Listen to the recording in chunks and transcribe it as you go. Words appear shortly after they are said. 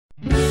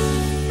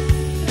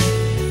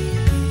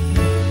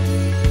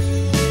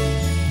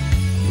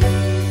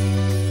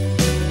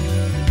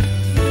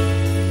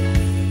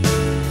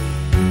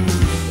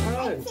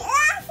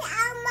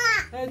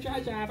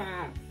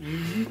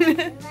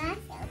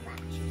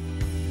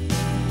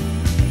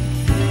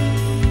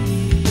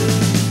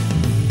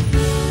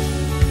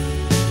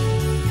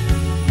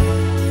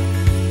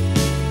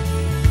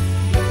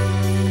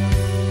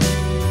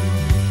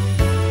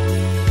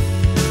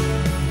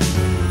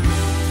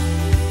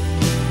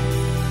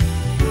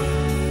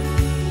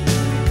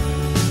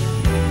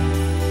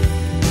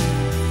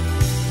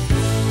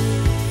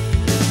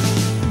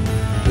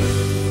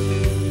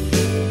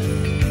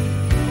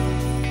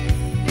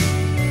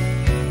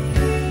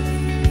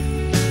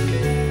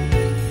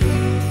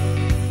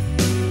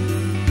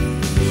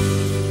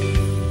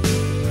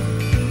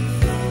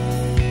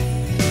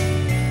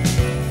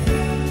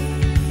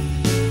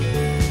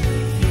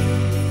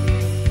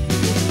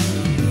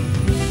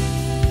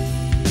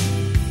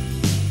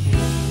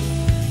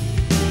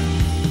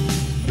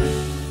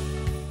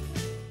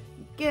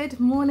Good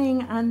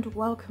morning and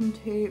welcome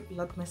to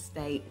Vlogmas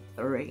Day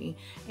 3.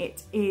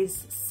 It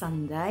is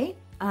Sunday.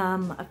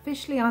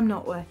 Officially I'm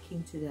not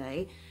working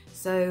today,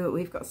 so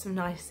we've got some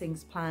nice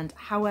things planned.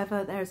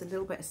 However, there's a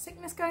little bit of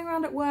sickness going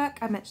around at work.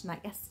 I mentioned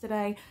that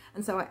yesterday,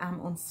 and so I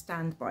am on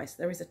standby. So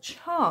there is a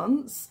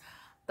chance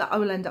that I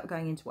will end up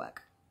going into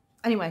work.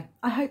 Anyway,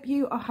 I hope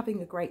you are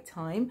having a great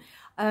time.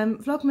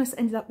 Vlogmas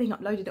ended up being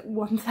uploaded at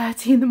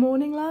 1:30 in the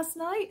morning last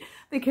night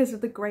because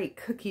of the great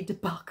cookie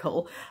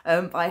debacle.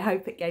 But I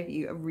hope it gave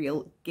you a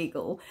real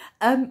giggle.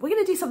 We're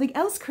going to do something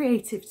else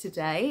creative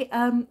today.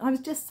 I was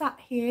just sat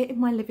here in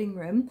my living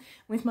room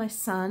with my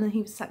son, and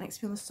he was sat next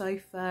to me on the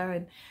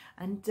sofa,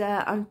 and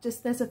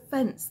there's a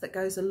fence that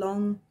goes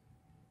along,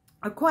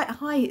 quite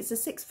high. It's a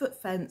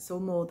 6-foot fence or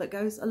more that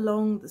goes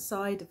along the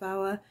side of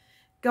our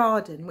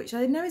garden, which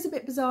I know is a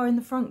bit bizarre in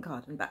the front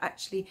garden, but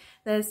actually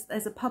there's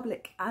a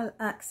public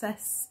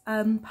access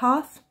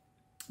path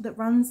that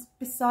runs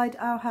beside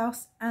our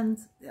house and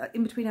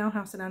in between our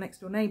house and our next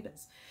door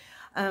neighbours,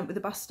 with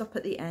a bus stop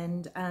at the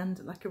end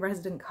and like a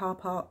resident car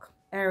park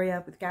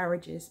area with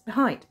garages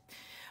behind,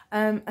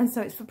 and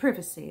so it's for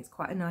privacy. It's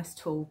quite a nice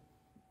tall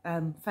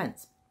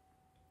fence,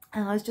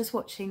 and I was just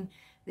watching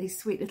these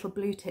sweet little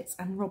blue tits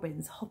and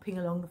robins hopping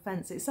along the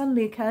fence. It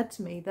suddenly occurred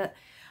to me that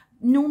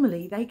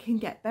normally they can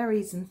get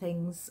berries and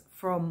things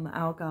from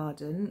our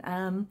garden,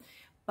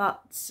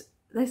 but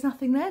there's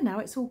nothing there now.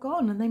 It's all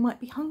gone and they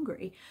might be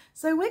hungry.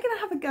 So we're going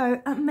to have a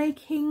go at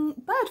making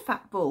bird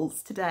fat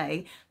balls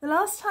today. The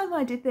last time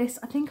I did this,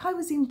 I think I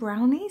was in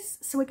brownies,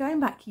 so we're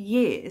going back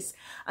years,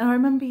 and I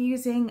remember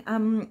using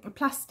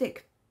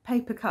plastic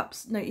paper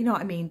cups, no, you know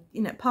what I mean,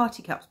 you know,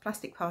 party cups,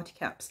 plastic party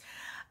cups,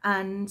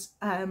 and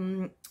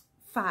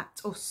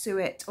fat or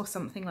suet or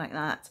something like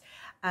that,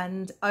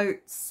 and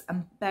oats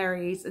and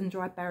berries and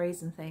dried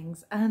berries and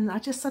things, and I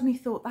just suddenly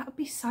thought that would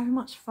be so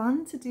much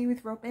fun to do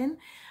with Robin.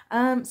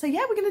 So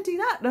yeah, we're going to do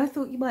that, and I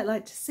thought you might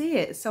like to see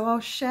it, so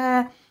I'll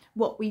share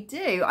what we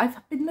do. I've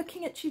been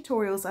looking at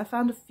tutorials. I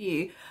found a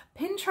few.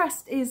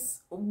 Pinterest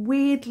is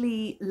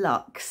weirdly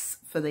luxe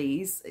for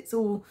these. It's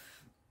all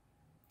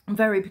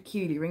very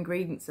peculiar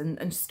ingredients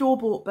and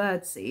store-bought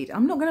birdseed.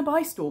 I'm not going to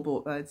buy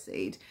store-bought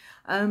birdseed,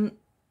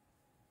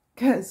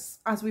 because,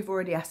 as we've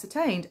already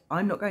ascertained,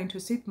 I'm not going to a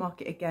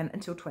supermarket again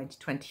until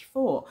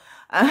 2024.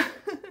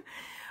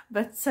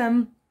 But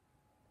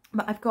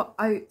I've got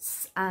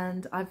oats,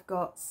 and I've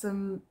got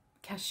some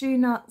cashew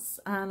nuts,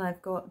 and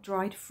I've got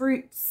dried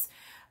fruits,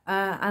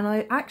 and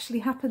I actually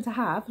happen to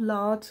have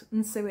lard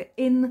and suet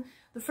in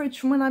the fridge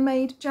from when I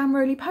made jam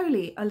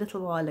roly-poly a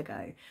little while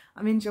ago.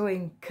 I'm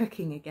enjoying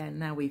cooking again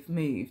now we've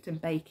moved,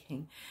 and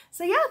baking.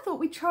 So yeah, I thought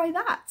we'd try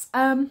that.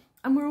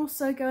 And we're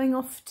also going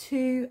off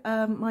to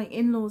my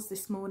in-laws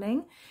this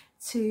morning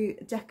to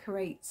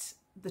decorate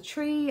the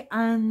tree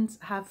and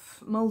have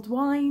mulled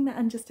wine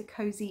and just a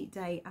cosy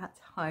day at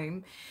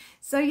home.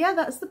 So yeah,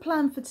 that's the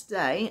plan for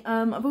today.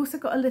 I've also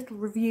got a little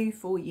review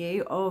for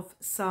you of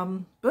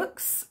some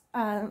books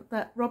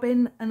that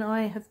Robin and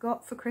I have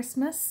got for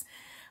Christmas.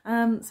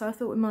 So I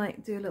thought we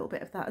might do a little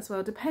bit of that as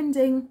well,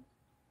 depending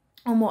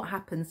on what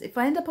happens. If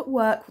I end up at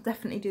work, we'll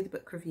definitely do the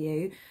book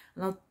review,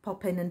 and I'll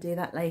pop in and do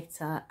that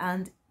later.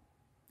 And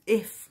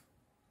if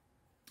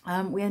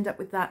we end up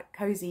with that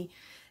cosy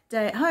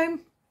day at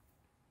home,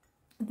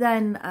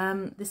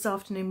 then this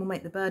afternoon we'll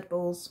make the bird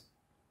balls,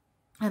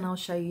 and I'll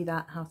show you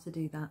how to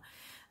do that.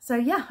 So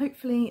yeah,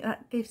 hopefully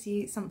that gives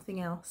you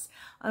something else.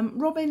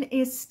 Robin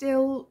is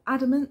still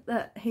adamant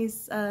that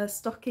his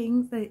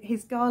stockings,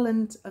 his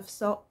garland of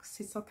socks,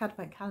 his sock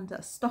advent calendar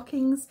are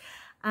stockings,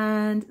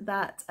 and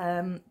that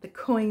the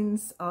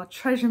coins are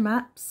treasure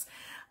maps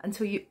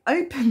until you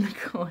open the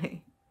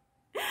coin.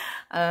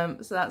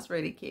 So that's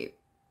really cute.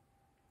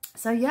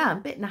 So yeah, I'm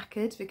a bit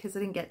knackered because I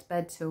didn't get to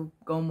bed till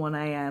gone 1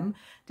 AM.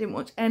 Didn't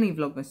watch any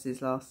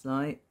Vlogmases last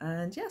night,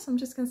 and yes, I'm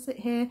just going to sit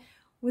here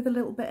with a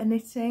little bit of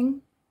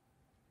knitting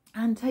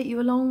and take you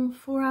along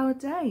for our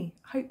day.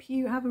 Hope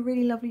you have a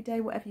really lovely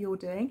day, whatever you're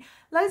doing.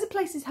 Loads of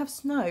places have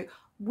snow.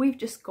 We've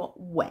just got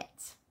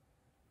wet.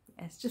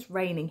 It's just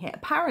raining here.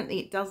 Apparently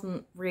it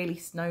doesn't really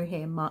snow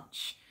here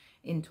much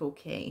in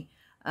Torquay.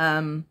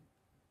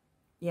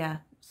 Yeah,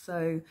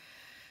 so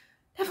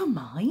never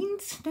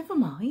mind.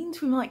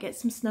 We might get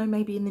some snow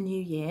maybe in the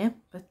new year,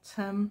 but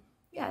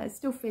yeah, it's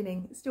still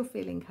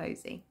feeling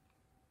cozy.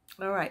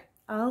 All right,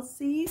 I'll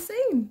see you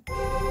soon.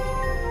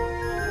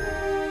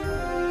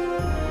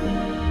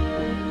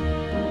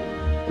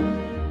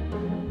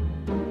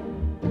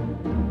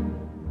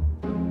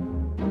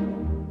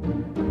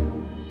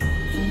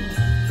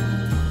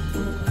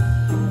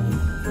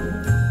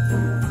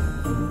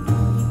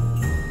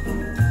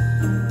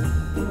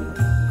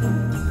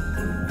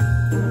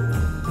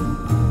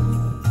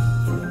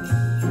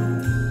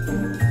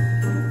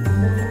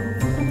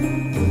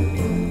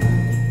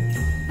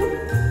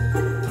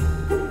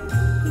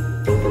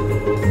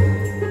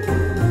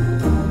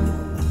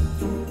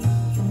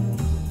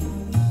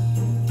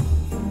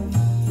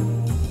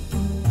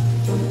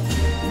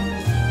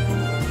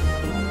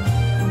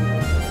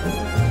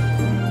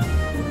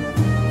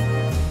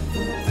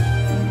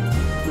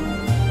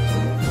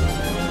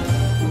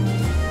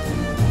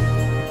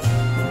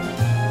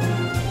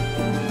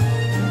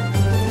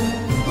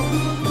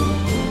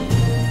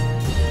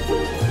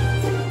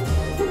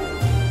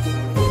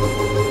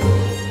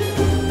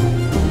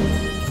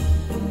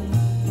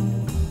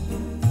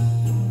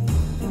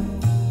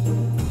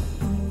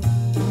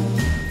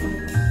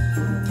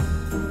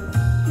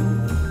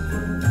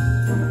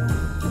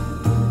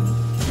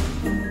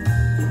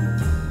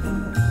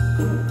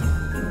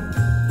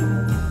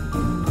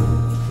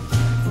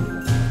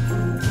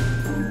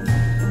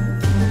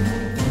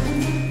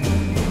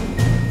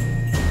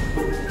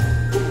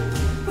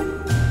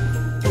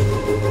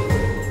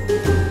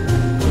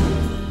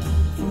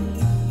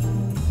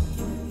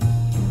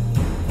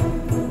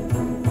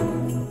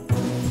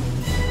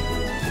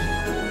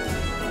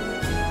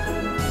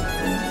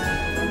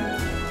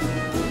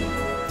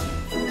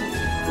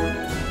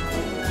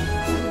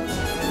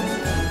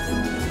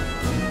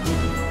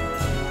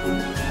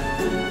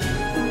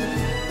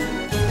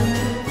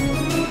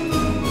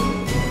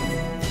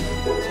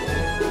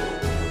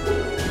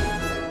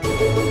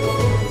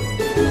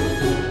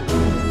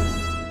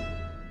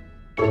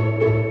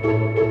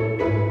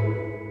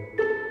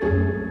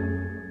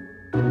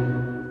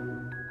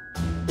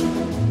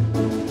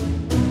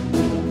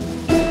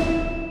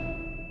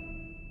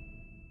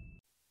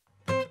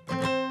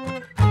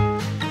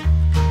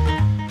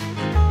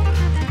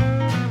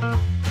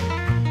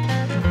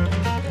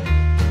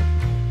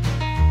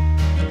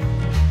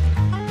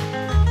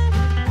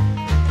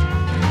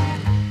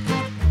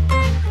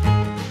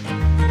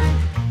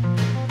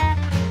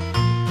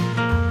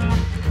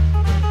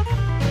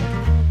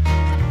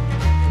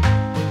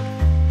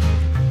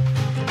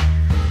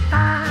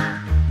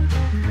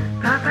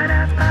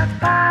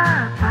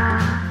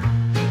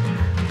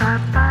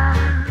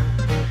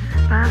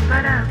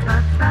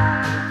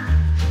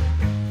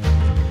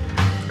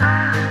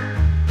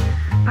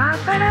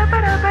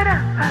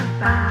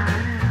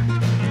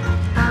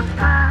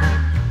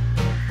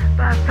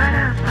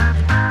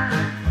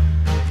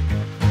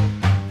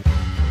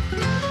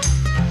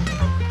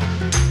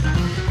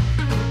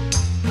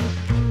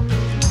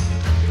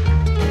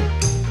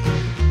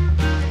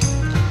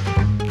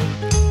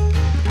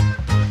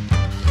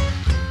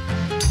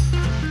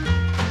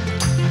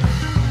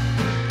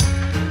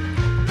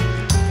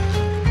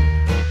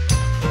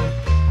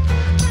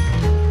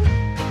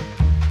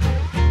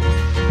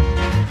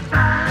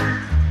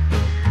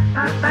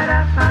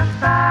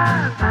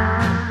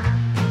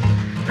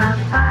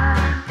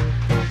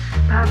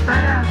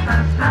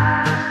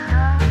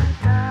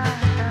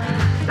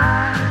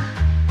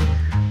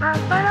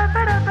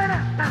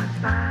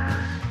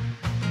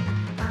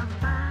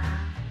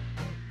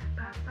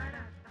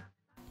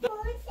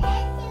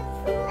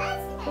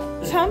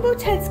 Tumble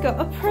Ted's got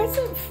a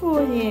present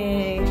for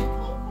you.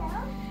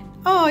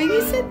 Oh,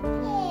 you said...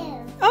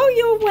 Oh,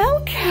 you're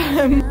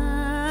welcome.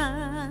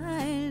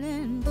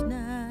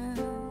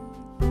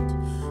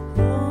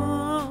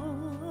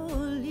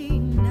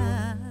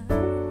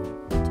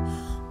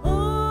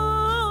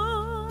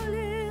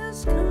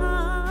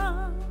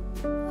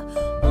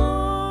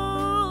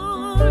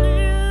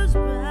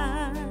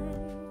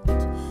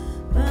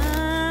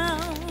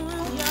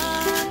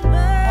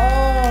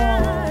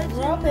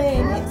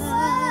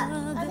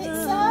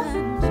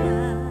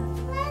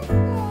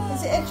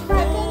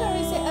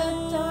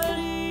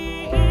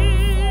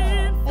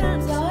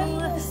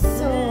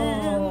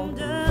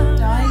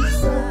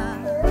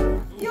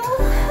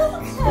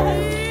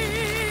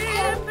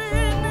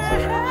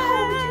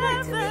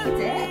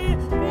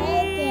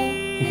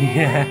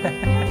 Yeah.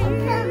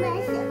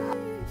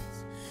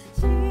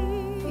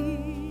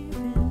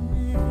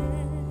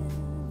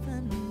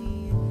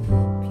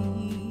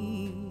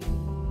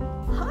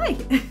 Hi.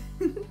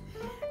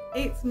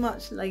 It's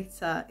much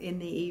later in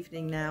the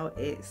evening now.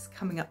 It's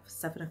coming up for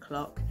 7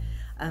 o'clock.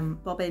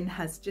 Bobbin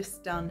has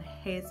just done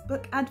his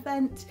book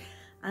advent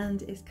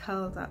and is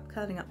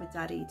curling up with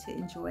Daddy to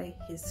enjoy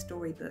his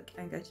storybook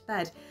and go to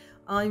bed.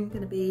 I'm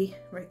going to be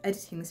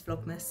editing this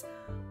Vlogmas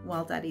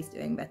while Daddy's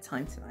doing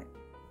bedtime tonight.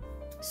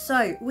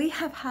 So we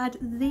have had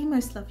the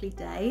most lovely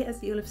day,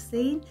 as you'll have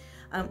seen.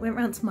 Went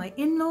round to my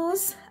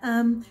in-laws,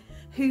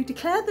 who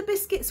declared the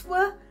biscuits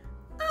were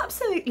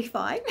absolutely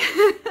fine.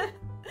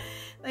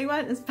 They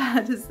weren't as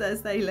bad as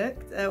they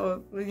looked,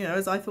 or you know,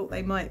 as I thought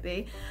they might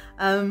be.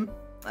 And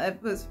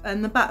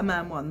the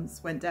Batman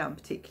ones went down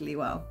particularly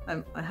well,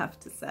 I have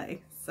to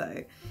say.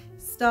 So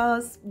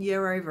stars,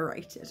 you're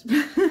overrated.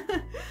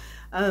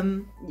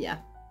 Yeah.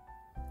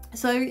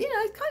 So, you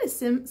know, kind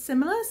of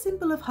similar,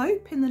 symbol of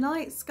hope in the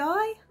night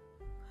sky.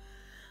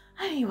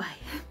 Anyway,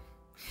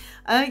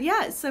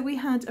 yeah, so we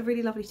had a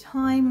really lovely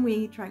time.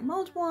 We drank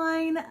mulled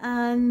wine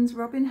and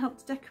Robin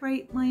helped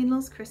decorate my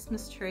in-laws'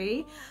 Christmas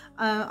tree.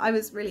 I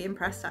was really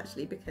impressed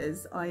actually,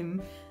 because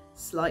I'm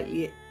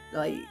slightly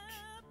like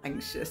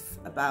anxious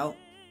about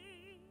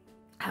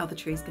how the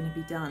tree's going to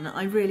be done.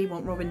 I really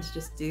want Robin to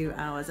just do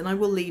ours, and I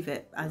will leave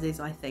it as is,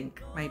 I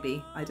think,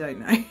 maybe, I don't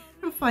know.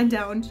 We'll find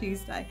out on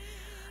Tuesday.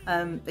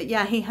 But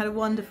yeah, he had a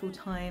wonderful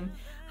time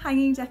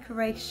hanging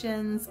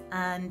decorations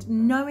and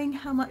knowing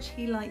how much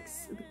he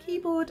likes the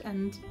keyboard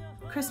and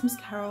Christmas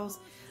carols.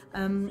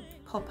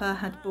 Popper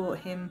had bought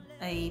him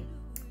a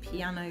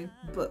piano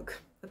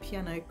book, a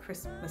piano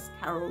Christmas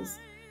carols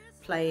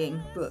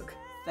playing book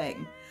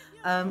thing,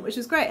 which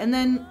was great. And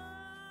then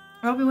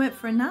Robin went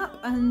for a nap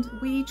and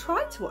we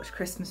tried to watch a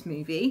Christmas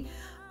movie,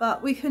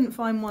 but we couldn't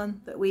find one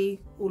that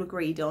we all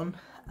agreed on.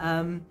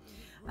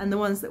 And the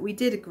ones that we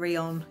did agree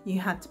on, you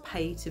had to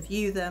pay to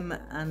view them,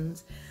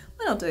 and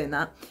we're not doing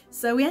that.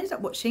 So we ended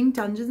up watching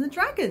Dungeons and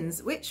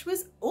Dragons, which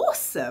was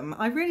awesome.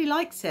 I really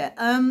liked it.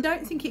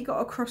 Don't think it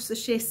got across the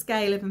sheer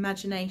scale of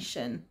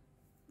imagination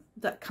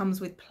that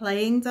comes with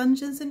playing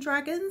Dungeons and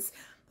Dragons.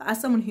 But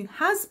as someone who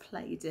has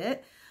played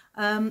it,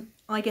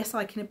 I guess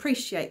I can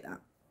appreciate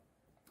that.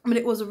 But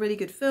it was a really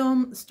good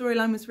film. The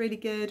storyline was really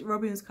good.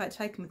 Robin was quite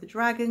taken with the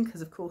dragon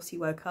because, of course, he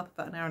woke up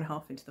about an hour and a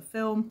half into the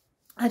film.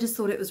 I just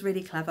thought it was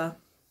really clever.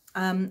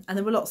 And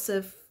there were lots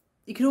of,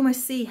 you could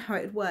almost see how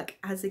it would work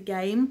as a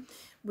game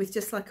with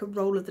just like a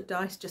roll of the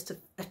dice, just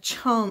a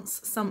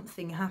chance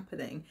something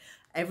happening.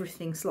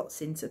 Everything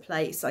slots into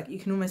place. Like you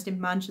can almost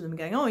imagine them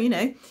going, oh, you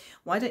know,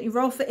 why don't you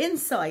roll for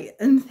insight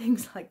and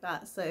things like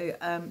that. So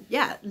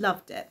yeah,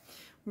 loved it.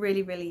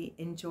 Really, really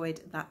enjoyed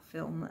that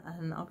film,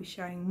 and I'll be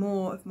sharing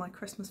more of my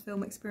Christmas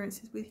film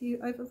experiences with you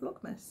over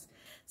Vlogmas.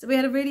 So we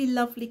had a really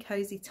lovely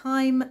cozy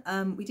time.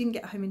 We didn't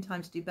get home in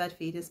time to do bird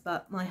feeders,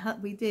 but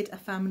we did a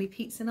family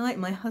pizza night.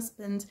 My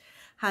husband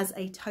has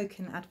a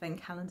token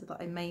advent calendar that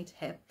I made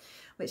here,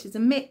 which is a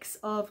mix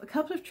of a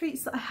couple of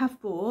treats that I have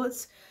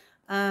bought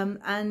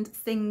and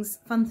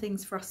fun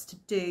things for us to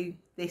do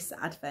this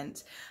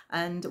advent,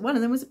 and one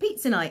of them was a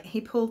pizza night.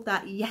 He pulled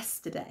that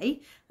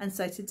yesterday, and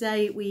so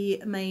today we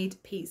made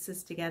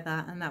pizzas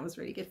together, and that was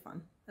really good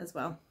fun as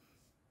well.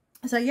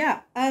 So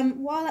yeah,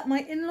 while at my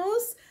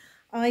in-laws,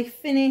 I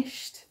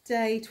finished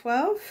day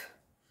 12.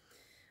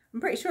 I'm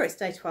pretty sure it's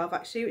day 12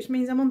 actually, which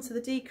means I'm on to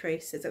the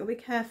decreases. I'll be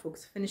careful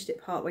because I finished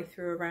it part way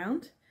through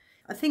around.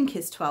 I think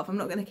it's 12. I'm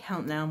not going to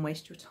count now and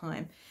waste your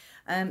time.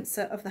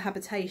 So of the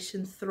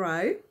habitation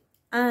throw,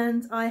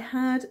 and I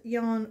had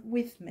yarn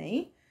with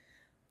me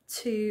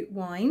to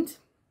wind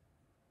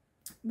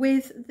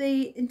with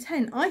the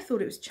intent. I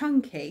thought it was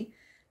chunky.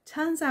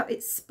 Turns out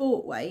it's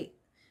sport weight,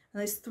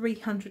 and it's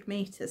 300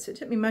 meters. So it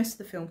took me most of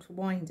the film to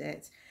wind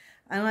it.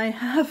 And I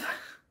have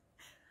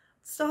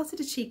started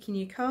a cheeky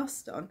new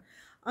cast on.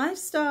 I've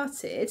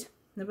started,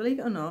 now believe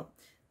it or not,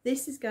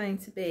 this is going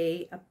to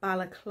be a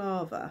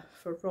balaclava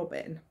for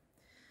Robin.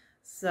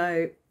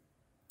 So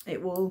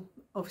it will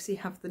obviously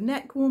have the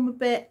neck warm a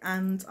bit,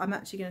 and I'm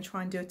actually going to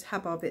try and do a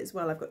tabard bit as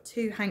well. I've got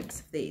 2 hanks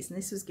of these, and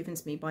this was given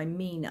to me by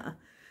Mina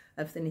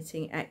of the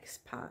Knitting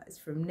Expat. It's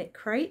from Knit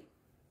Crate,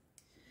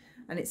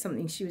 and it's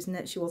something she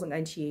wasn't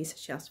going to use, so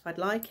she asked if I'd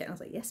like it, and I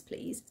was like, yes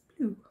please, it's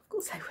blue, of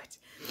course I would.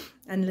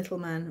 And little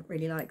man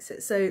really likes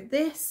it. So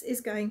this is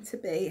going to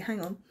be,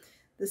 hang on,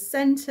 the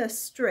centre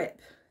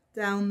strip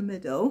down the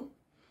middle,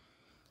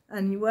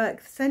 and you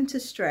work the centre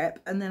strip,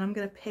 and then I'm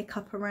going to pick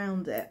up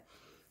around it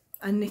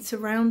and knit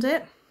around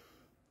it.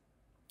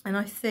 And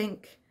I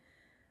think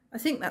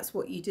that's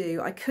what you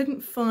do. I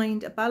couldn't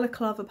find a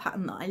balaclava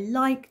pattern that I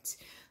liked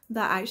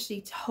that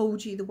actually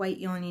told you the weight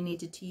yarn you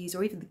needed to use,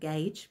 or even the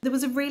gauge. There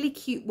was a really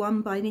cute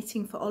one by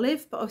Knitting for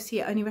Olive, but obviously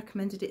it only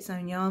recommended its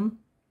own yarn,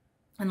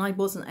 and I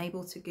wasn't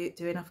able to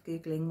do enough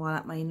Googling while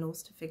at my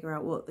in-laws to figure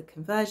out what the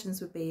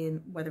conversions would be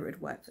and whether it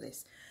would work for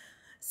this.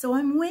 So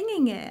I'm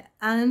winging it,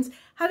 and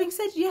having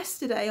said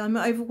yesterday I'm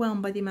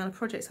overwhelmed by the amount of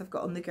projects I've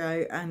got on the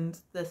go and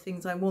the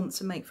things I want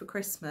to make for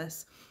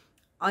Christmas.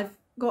 I've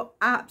got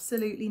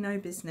absolutely no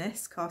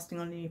business casting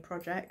on a new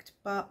project,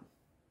 but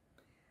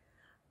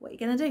what are you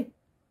gonna do?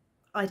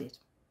 I did.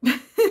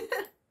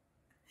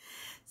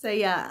 So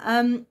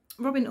yeah,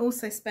 Robin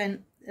also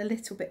spent a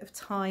little bit of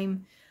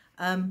time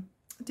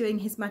doing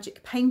his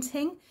magic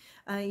painting.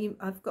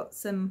 I've got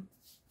some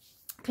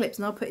clips,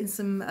 and I'll put in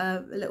some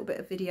a little bit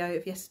of video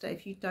of yesterday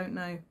if you don't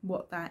know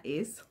what that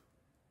is.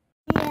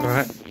 All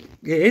right,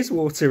 it is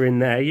water in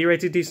there. You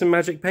ready to do some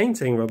magic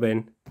painting,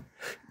 Robin?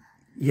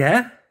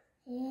 Yeah?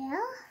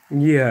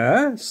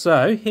 Yeah,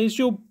 so here's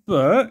your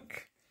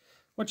book.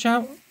 Watch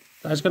out.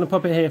 I was going to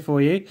pop it here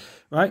for you.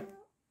 Right.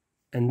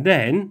 And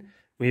then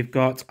we've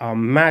got our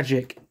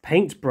magic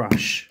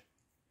paintbrush.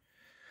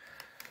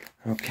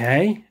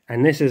 Okay,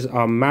 and this is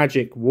our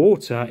magic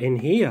water in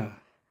here.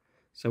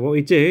 So what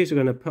we do is we're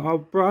going to put our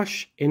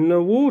brush in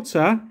the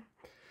water,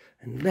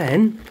 and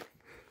then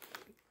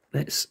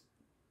let's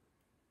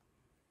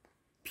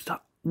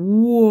start.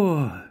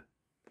 Whoa!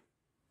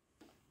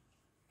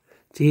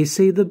 Do you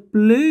see the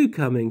blue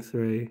coming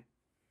through?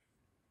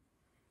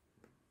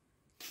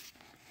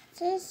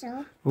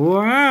 So.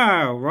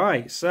 Wow!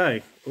 Right, so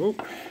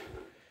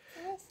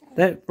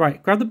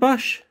right, grab the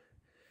brush,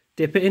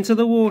 dip it into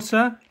the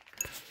water.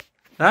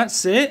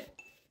 That's it.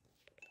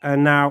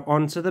 And now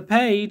onto the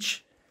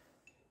page.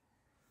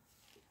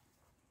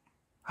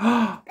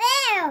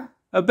 Bear!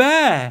 A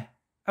bear!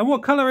 And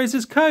what colour is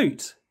his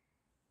coat?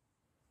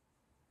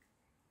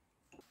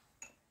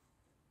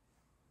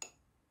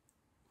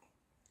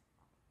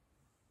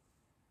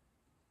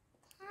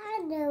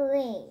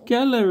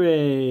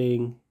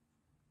 Colouring.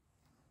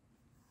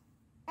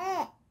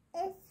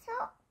 It's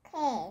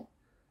okay.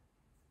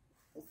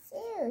 It's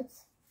huge.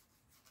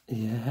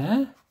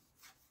 Yeah.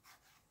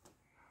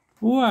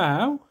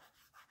 Wow.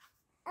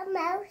 A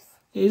mouse.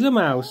 Here's a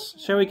mouse.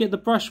 Shall we get the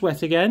brush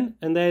wet again?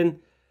 And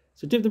then,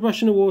 so dip the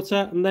brush in the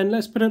water and then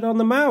let's put it on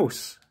the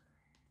mouse.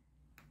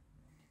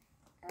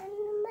 On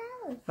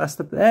the mouse. That's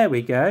there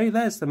we go.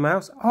 There's the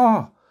mouse.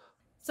 Oh.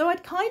 So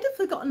I'd kind of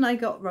forgotten I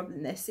got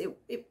Robin this.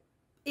 It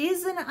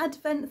is an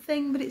Advent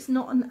thing, but it's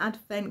not an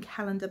Advent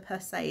calendar per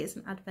se. It's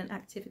an Advent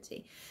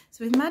activity.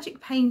 So with magic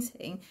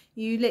painting,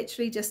 you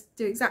literally just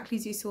do exactly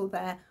as you saw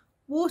there.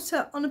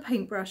 Water on a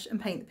paintbrush and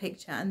paint the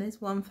picture, and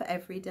there's one for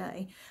every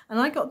day. And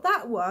I got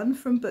that one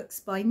from books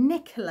by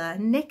Nicola.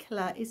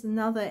 Nicola is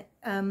another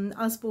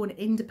Usborne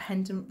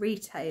independent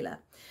retailer.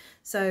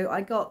 So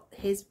I got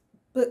his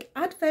book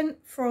Advent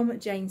from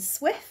Jane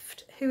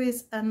Swift, who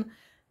is an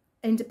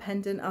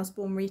independent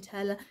Usborne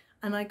retailer,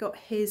 and I got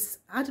his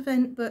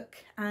Advent book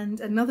and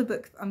another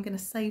book that I'm going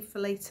to save for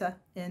later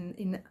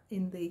in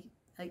the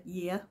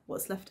year,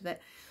 what's left of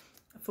it,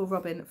 for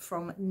Robin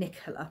from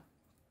Nicola.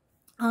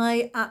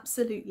 I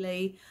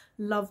absolutely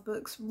love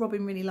books.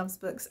 Robin really loves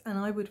books, and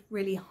I would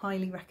really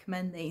highly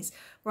recommend these.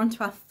 We're on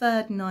to our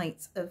third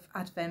night of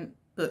Advent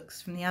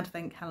books from the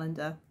Advent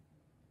calendar,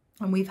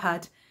 and we've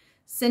had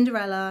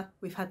Cinderella,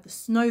 we've had the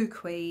Snow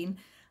Queen,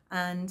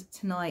 and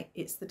tonight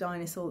it's the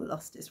dinosaur that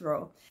lost its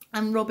roar.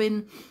 And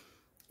Robin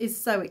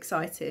is so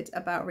excited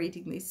about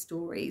reading these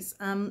stories,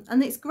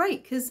 and it's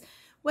great because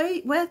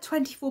where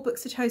 24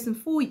 books are chosen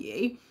for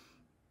you,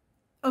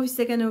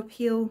 obviously they're going to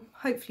appeal,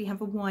 hopefully have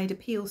a wide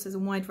appeal, so there's a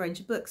wide range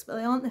of books, but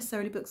they aren't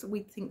necessarily books that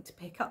we think to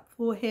pick up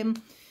for him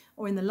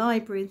or in the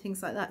library and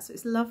things like that. So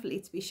it's lovely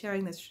to be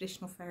sharing those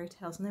traditional fairy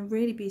tales, and they're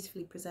really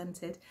beautifully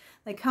presented.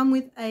 They come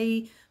with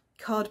a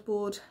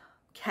cardboard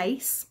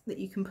case that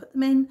you can put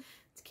them in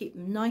to keep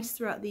them nice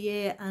throughout the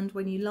year, and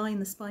when you line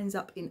the spines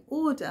up in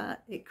order,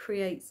 it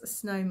creates a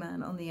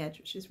snowman on the edge,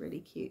 which is really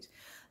cute.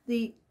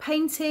 The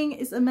painting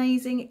is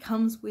amazing. It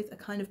comes with a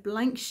kind of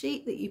blank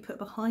sheet that you put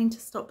behind to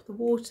stop the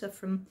water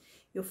from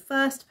your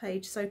first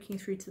page soaking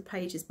through to the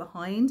pages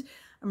behind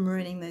and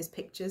ruining those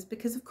pictures,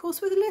 because of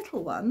course with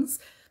little ones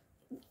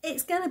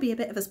it's going to be a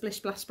bit of a splish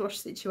splash splosh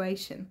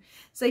situation.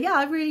 So yeah,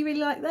 I really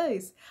like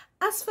those.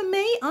 As for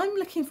me, I'm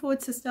looking forward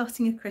to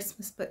starting a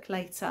Christmas book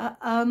later.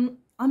 I'm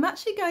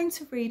actually going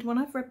to read one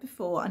I've read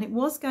before, and it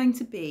was going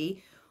to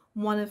be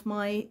one of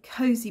my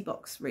cozy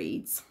box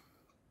reads,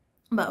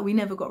 but we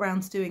never got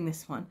round to doing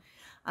this one.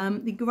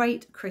 The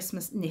Great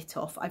Christmas Knit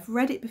Off. I've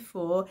read it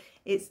before.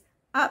 It's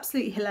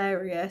absolutely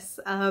hilarious,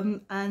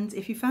 and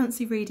if you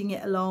fancy reading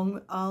it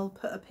along, I'll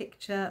put a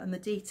picture and the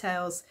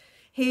details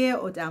here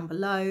or down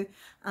below.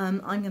 I'm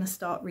going to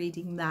start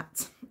reading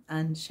that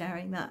and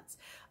sharing that.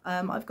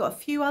 I've got a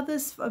few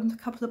others, a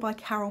couple are by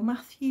Carol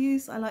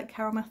Matthews. I like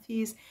Carol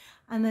Matthews,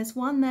 and there's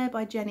one there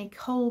by Jenny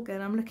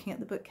Colgan. I'm looking at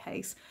the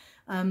bookcase.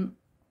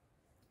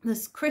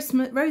 There's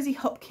Rosie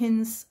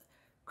Hopkins'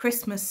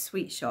 Christmas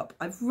Sweet Shop.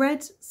 I've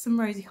read some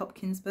Rosie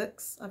Hopkins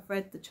books. I've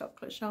read The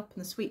Chocolate Shop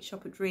and The Sweet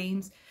Shop of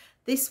Dreams.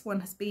 This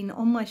one has been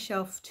on my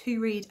shelf to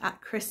read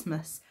at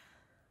Christmas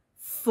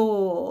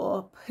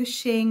for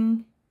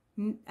pushing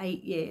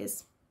 8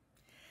 years.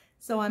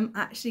 So I'm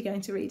actually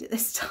going to read it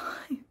this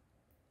time.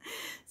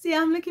 So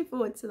yeah, I'm looking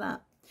forward to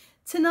that.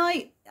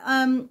 Tonight,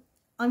 I'm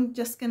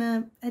just going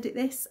to edit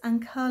this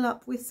and curl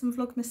up with some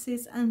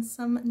Vlogmases and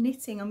some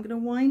knitting. I'm going to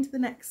wind the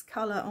next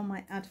colour on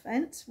my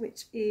Advent,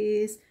 which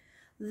is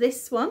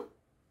this one.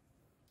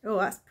 Oh,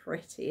 that's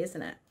pretty,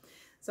 isn't it?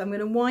 So I'm going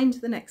to wind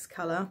the next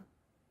colour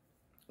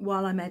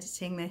while I'm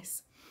editing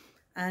this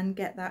and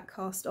get that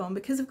cast on,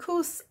 because of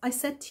course I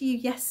said to you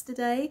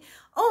yesterday,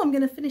 oh, I'm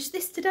going to finish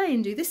this today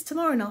and do this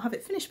tomorrow and I'll have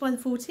it finished by the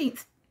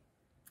 14th.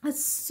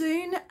 As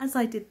soon as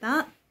I did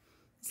that,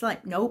 it's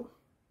like, nope,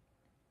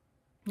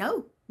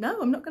 no,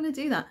 I'm not going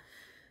to do that.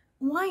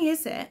 Why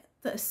is it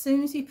that as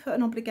soon as you put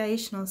an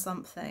obligation on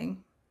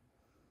something,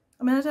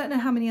 I mean, I don't know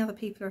how many other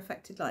people are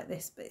affected like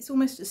this, but it's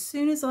almost as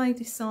soon as I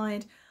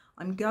decide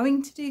I'm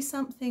going to do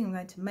something, I'm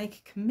going to make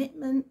a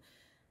commitment,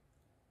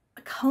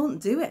 I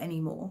can't do it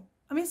anymore.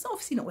 I mean, it's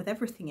obviously not with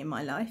everything in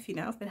my life, you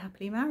know. I've been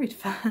happily married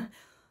for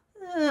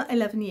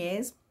 11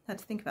 years. Had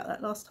to think about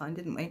that last time,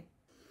 didn't we?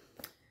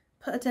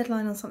 Put a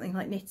deadline on something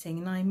like knitting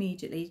and I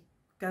immediately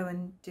go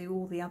and do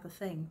all the other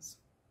things.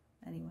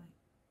 Anyway.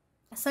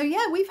 So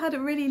yeah, we've had a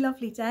really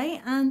lovely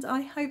day and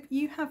I hope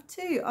you have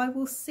too. I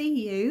will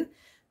see you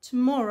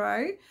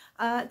tomorrow.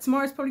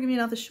 Tomorrow's probably gonna be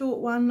another short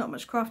one, not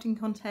much crafting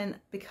content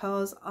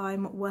because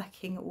I'm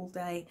working all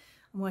day.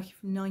 I'm working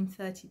from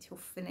 9:30 till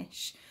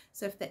finish.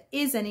 So if there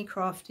is any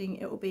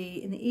crafting, it will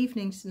be in the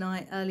evening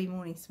tonight, early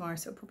morning tomorrow.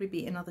 So it'll probably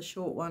be another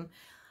short one.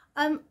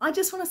 I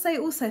just want to say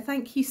also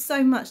thank you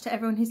so much to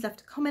everyone who's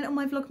left a comment on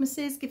my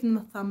Vlogmases, given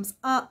them a thumbs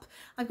up.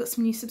 I've got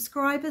some new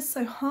subscribers,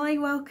 so hi,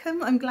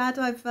 welcome. I'm glad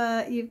I've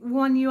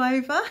won you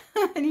over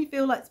and you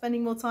feel like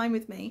spending more time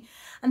with me.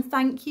 And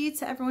thank you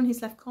to everyone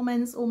who's left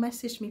comments or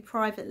messaged me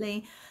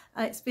privately.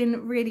 It's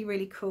been really,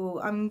 really cool.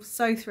 I'm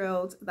so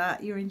thrilled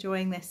that you're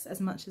enjoying this as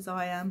much as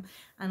I am.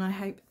 And I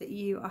hope that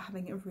you are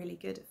having a really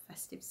good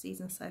festive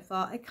season so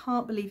far. I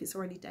can't believe it's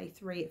already day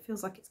 3. It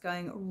feels like it's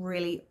going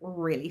really,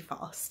 really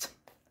fast.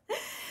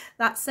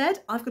 That said,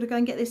 I've got to go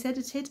and get this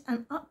edited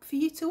and up for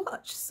you to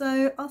watch.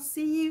 So I'll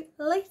see you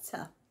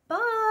later.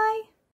 Bye.